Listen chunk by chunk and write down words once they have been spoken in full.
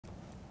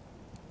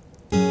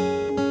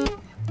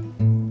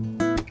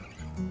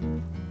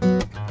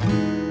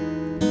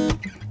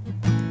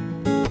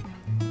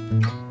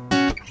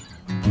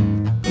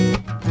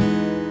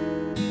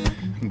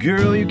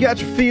Girl, you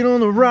got your feet on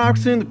the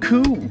rocks in the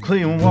cool,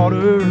 clear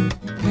water.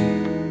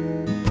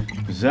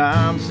 'Cause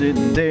I'm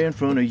sitting there in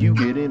front of you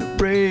getting a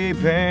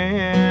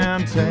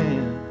Ray-Ban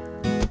tan.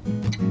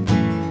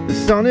 The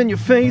sun in your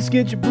face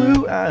gets your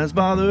blue eyes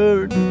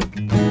bothered.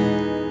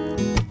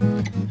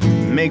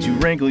 Makes you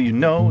wrinkle your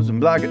nose and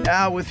block it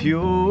out with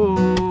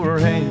your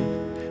hand.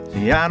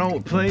 See, I know a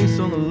place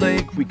on the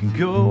lake we can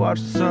go watch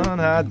the sun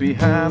hide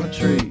behind the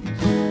trees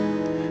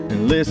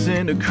and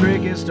listen to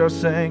crickets start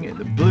singing.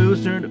 The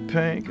blues turn to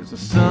pink as the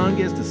sun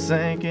gets to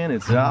sinking.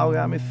 It's all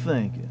got me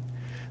thinking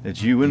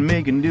that you and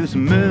me can do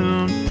some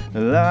moonlighting.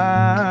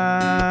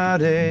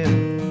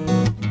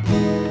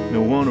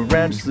 No one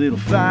around, just little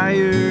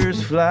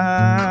fires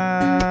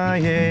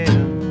flying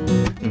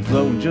and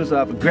floating just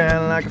off the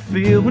ground like I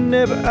feel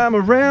whenever I'm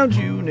around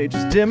you.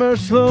 Nature's dimmer,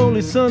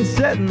 slowly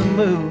sunsetting the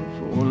mood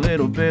for a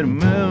little bit of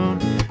moonlighting.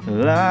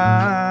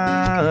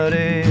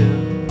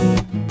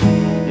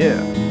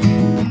 Yeah.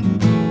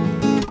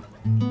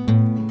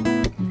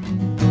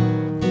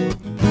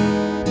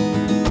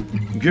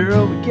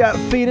 Girl, we got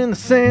our feet in the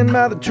sand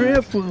by the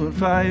driftwood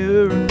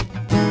fire,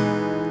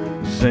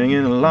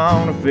 singing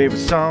along our favorite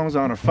songs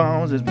on our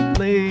phones as we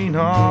lean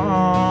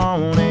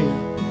on it.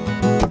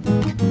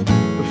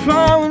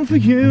 Falling for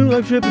you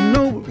like tripping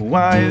over a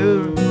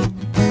wire.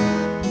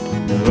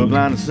 The hook,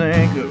 line, and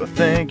sinker, I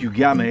think you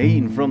got me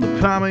eating from the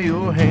palm of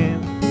your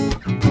hand.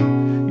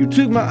 You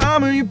took my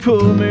arm and you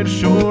pulled me to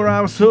shore. I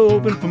was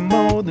hoping for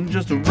more than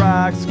just a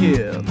rock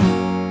skip,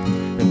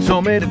 and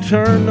told me to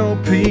turn no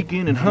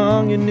peeking, and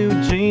hung your new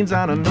jeans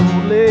on a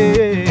new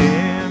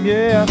limb.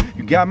 Yeah,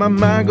 you got my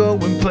mind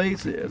going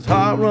places,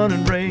 heart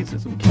running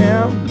races. I'm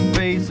counting the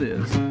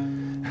bases.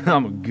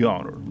 I'm a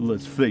goner,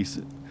 let's face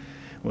it.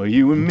 Well,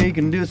 you and me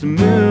can do some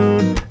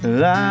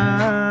moonlighting.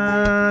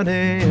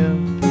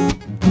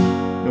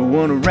 No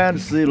one around,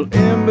 just little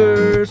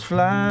embers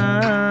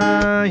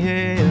flying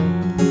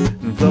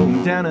and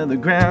floating down to the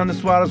ground.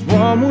 That's what I was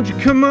warm. Won't you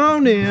come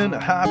on in? A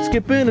hop,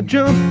 skip, and a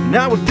jump, and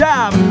I was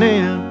diving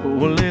in for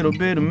a little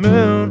bit of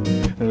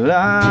moonlighting.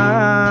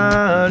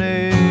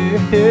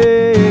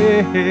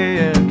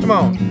 Come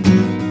on.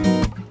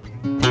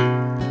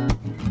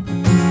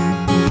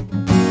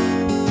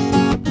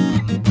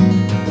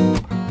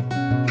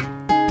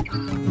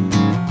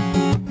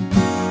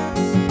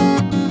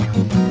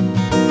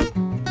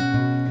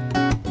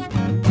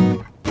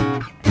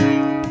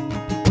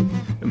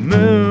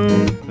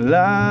 Moonlighting.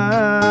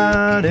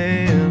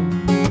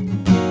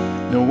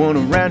 No one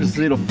around, just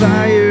little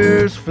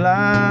fires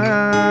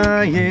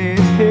flying,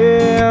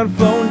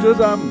 floating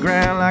just off the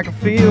ground like I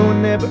feel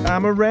whenever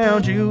I'm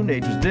around you.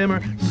 Nature's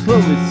dimmer,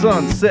 slowly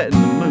sunsetting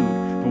the mood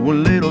for a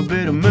little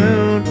bit of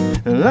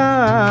moonlighting.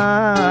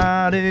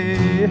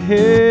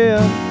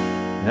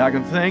 I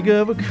can think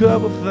of a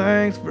couple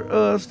things for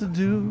us to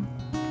do.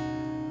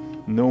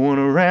 No one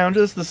around,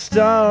 just the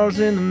stars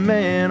and the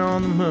man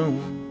on the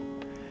moon,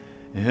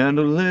 and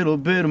a little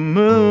bit of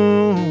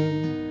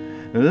moonlighting.